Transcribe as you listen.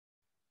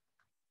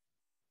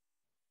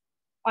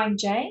I'm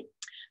Jane.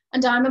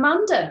 And I'm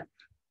Amanda.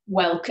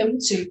 Welcome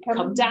to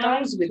Come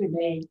Dowse with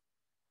me.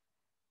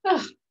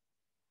 Oh,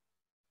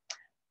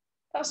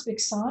 that's a big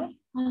sigh.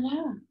 I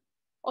know.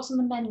 What's on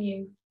the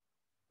menu?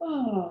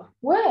 Oh,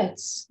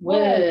 words.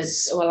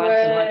 Words. Oh, I like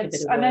a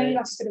bit of words. I know you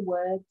like a bit of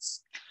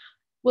words.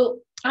 Well,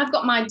 I've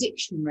got my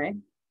dictionary.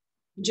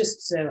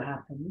 Just so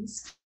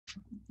happens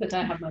that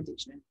I have my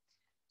dictionary.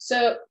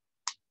 So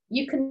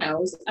you can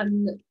dowse,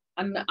 and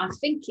I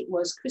think it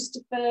was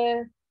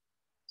Christopher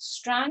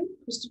Strong,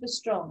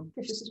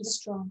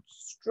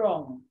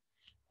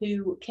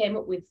 who came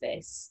up with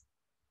this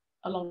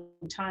a long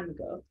time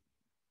ago.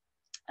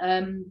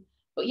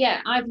 But yeah,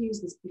 I've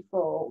used this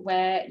before,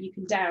 where you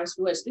can dowse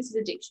for words. This is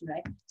a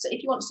dictionary. So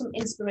if you want some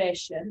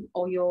inspiration,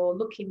 or you're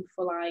looking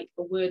for like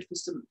a word for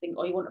something,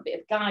 or you want a bit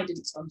of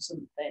guidance on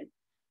something,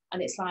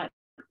 and it's like,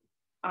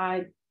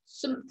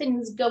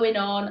 something's going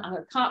on and I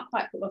can't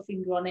quite put my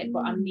finger on it,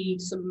 but I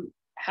need some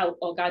help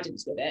or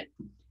guidance with it,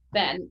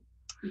 then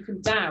you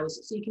can dowse.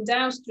 So you can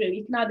dowse through.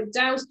 You can either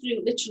dowse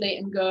through literally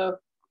and go,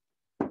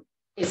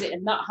 is it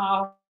in that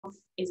half?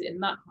 Is it in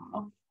that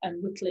half?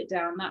 And whittle it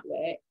down that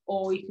way.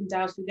 Or you can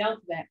dowse through the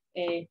alphabet,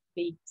 A,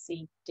 B,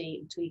 C, D,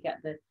 until you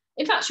get the...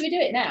 In fact, should we do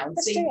it now?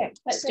 Let's do it.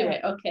 Let's do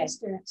it. Okay. Let's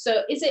do it.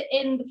 So is it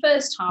in the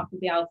first half of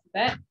the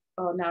alphabet?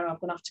 Oh, no, I'm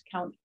going to have to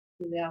count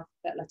through the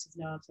alphabet letters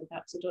now. So I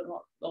don't know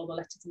what all the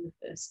letters in the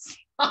first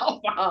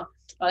half are.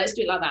 Well, let's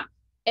do it like that.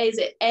 Is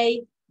it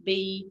A,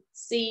 B,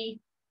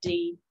 C,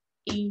 D,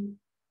 E,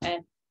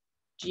 F,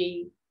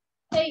 G,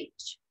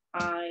 H,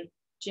 I,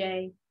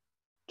 J,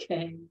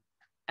 K,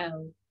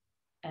 L,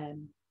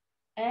 M,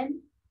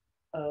 N,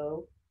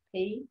 O,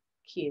 P,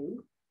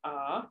 Q,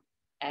 R,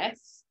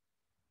 S,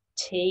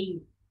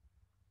 T.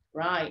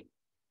 Right,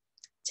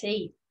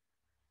 T.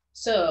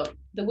 So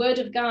the word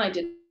of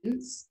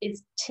guidance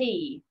is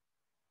T.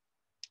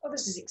 Oh,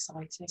 this is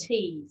exciting.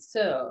 T.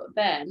 So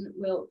then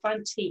we'll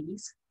find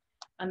T's,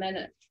 and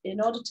then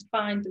in order to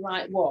find the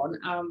right one,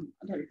 I don't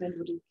know if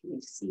anybody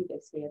can see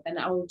this here, then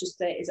I will just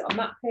say, is it on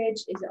that page?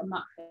 Is it on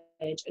that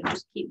page? And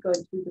just keep going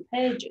through the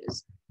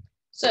pages.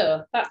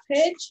 So that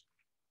page,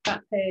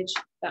 that page,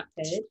 that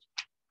page,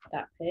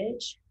 that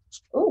page.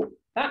 Oh,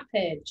 that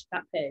page,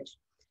 that page.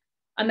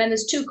 And then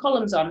there's two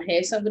columns on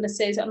here. So I'm going to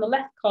say, is it on the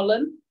left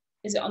column?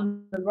 Is it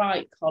on the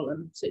right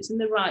column? So it's in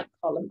the right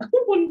column. I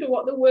wonder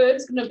what the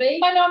word's going to be.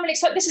 I know, I'm really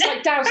excited. This is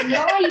like Dowsing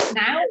Live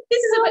now.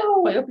 This is a bit...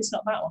 Oh, I hope it's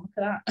not that one. Look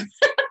at that.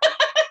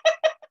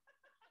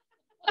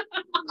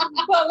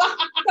 Well,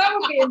 that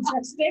would be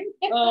interesting.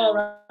 All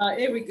right,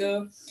 here we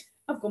go.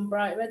 I've gone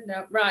bright red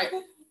now. Right.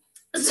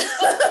 So,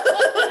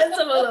 let's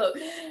have a look.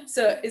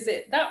 So is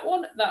it that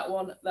one, that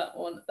one, that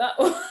one, that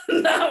one?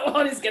 That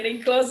one is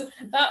getting closer.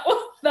 That one,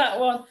 that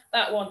one,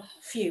 that one.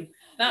 Phew.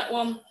 That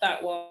one,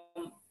 that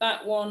one,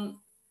 that one,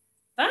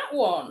 that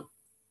one.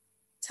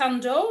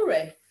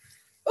 Tandoori.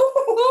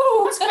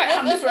 Oh, it's quite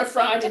handy for a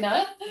Friday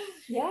night.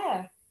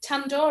 Yeah.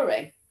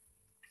 Tandoori.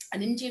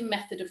 An Indian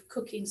method of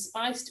cooking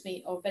spiced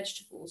meat or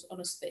vegetables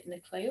on a spit in a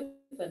clay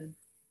oven.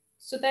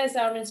 So there's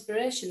our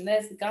inspiration.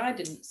 There's the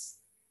guidance.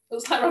 It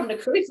was like having a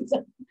curry for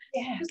tea.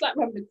 Yeah. It was like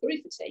having a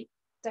curry for tea.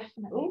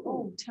 Definitely.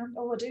 Oh,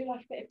 I do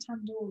like a bit of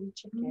tandoori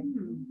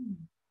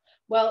chicken.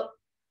 Well,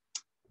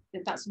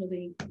 that's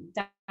another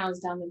dowse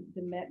down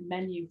the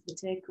menu for the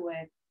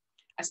takeaway,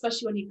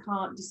 especially when you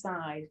can't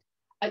decide.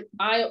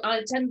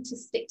 I tend to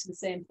stick to the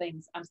same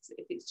things.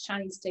 If it's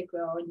Chinese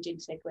takeaway or Indian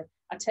takeaway,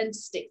 I tend to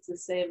stick to the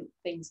same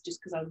things just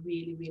because I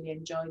really, really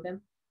enjoy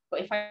them.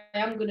 But if I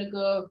am going to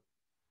go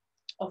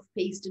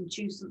off-piste and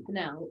choose something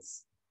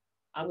else,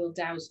 I will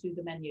dowse through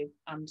the menu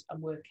and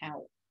work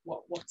out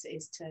what it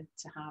is to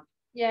have.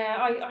 Yeah,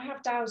 I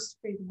have dowsed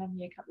through the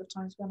menu a couple of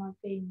times when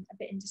I've been a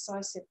bit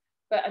indecisive,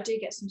 but I do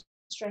get some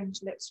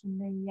strange looks from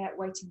the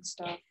waiting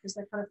staff, because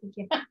they're kind of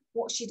thinking,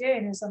 what's she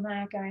doing? As I'm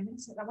there going,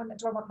 do I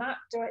want that?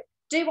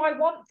 Do I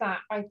want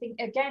that? I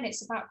think again,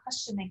 it's about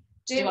questioning.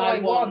 Do I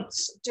want?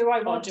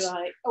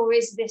 Or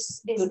is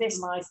this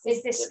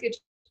good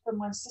for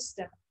my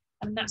system?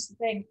 And that's the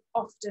thing.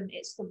 Often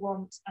it's the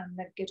want and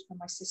the good for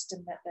my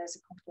system that there's a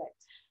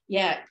conflict.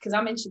 Yeah, because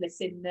I mentioned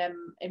this in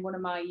one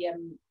of my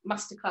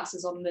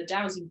masterclasses on the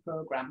Dowsing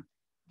Programme.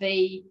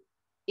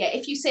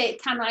 If you say,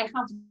 can I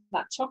have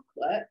that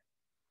chocolate?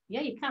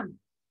 Yeah, you can.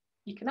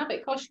 You can have it.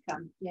 Of course you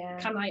can. Yeah.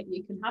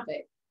 You can have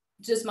it.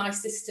 Does my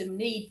system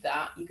need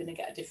that? You're going to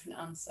get a different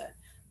answer.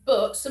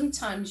 But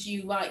sometimes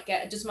you might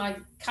get,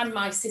 can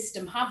my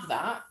system have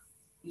that?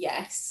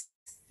 Yes.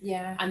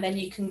 Yeah. And then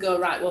you can go,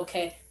 right, well,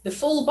 okay, the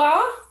full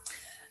bar,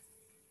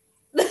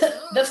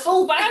 the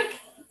full bag,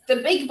 the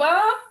big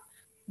bar,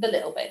 the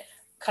little bit.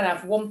 Can I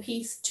have 1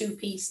 piece, 2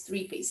 piece,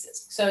 3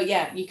 pieces? So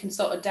yeah, you can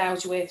sort of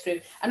dowse your way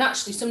through. And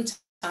actually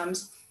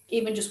sometimes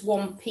even just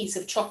 1 piece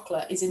of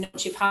chocolate is enough.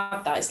 Once you've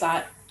had that, it's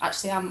like,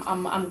 actually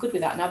I'm good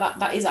with that. Now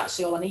that is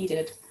actually all I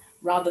needed,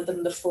 rather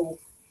than the full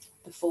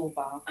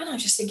bar. And I'm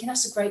just thinking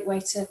that's a great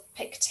way to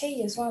pick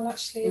tea as well,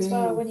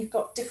 well, when you've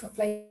got different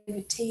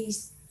flavoured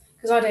teas.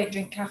 Because I don't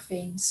drink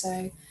caffeine,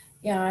 so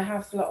yeah, I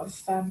have a lot of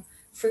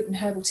fruit and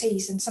herbal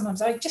teas, and sometimes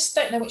I just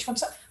don't know which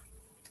one's up.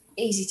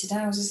 easy to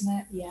dowse, isn't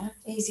it? Yeah.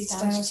 Easy to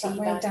Dowse dowse that tea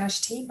way. bag.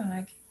 Dowse your tea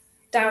bag.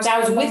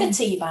 Dowse with a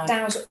tea bag.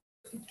 Dowse.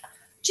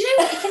 Do you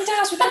know what? You can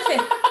dowse with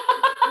anything.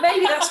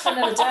 Maybe that's for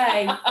another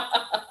day.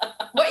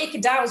 What you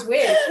can dowse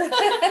with.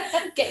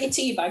 Get your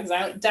tea bags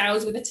out,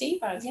 dowse with a tea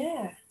bag.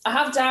 Yeah. I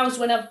have dowsed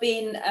when I've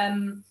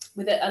been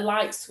with a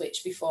light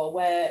switch before,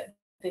 where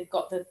they've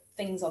got the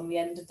things on the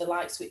end of the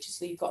light switches,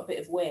 so you've got a bit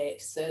of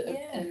weight,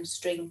 and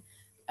string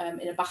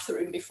in a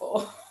bathroom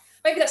before.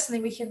 Maybe that's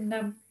something we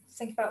can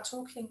think about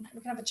talking.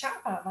 We can have a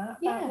chat about that.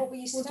 About what we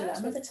used to do that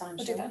another time.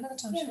 We'll do that another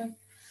time, shall we?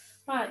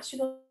 Right, should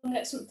we go and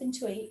get something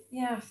to eat?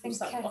 Yeah, I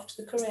think off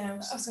to the curry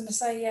house. I was going to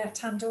say,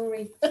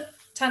 tandoori.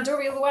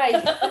 Tandoori all the way.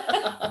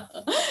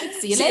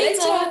 See you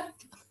later.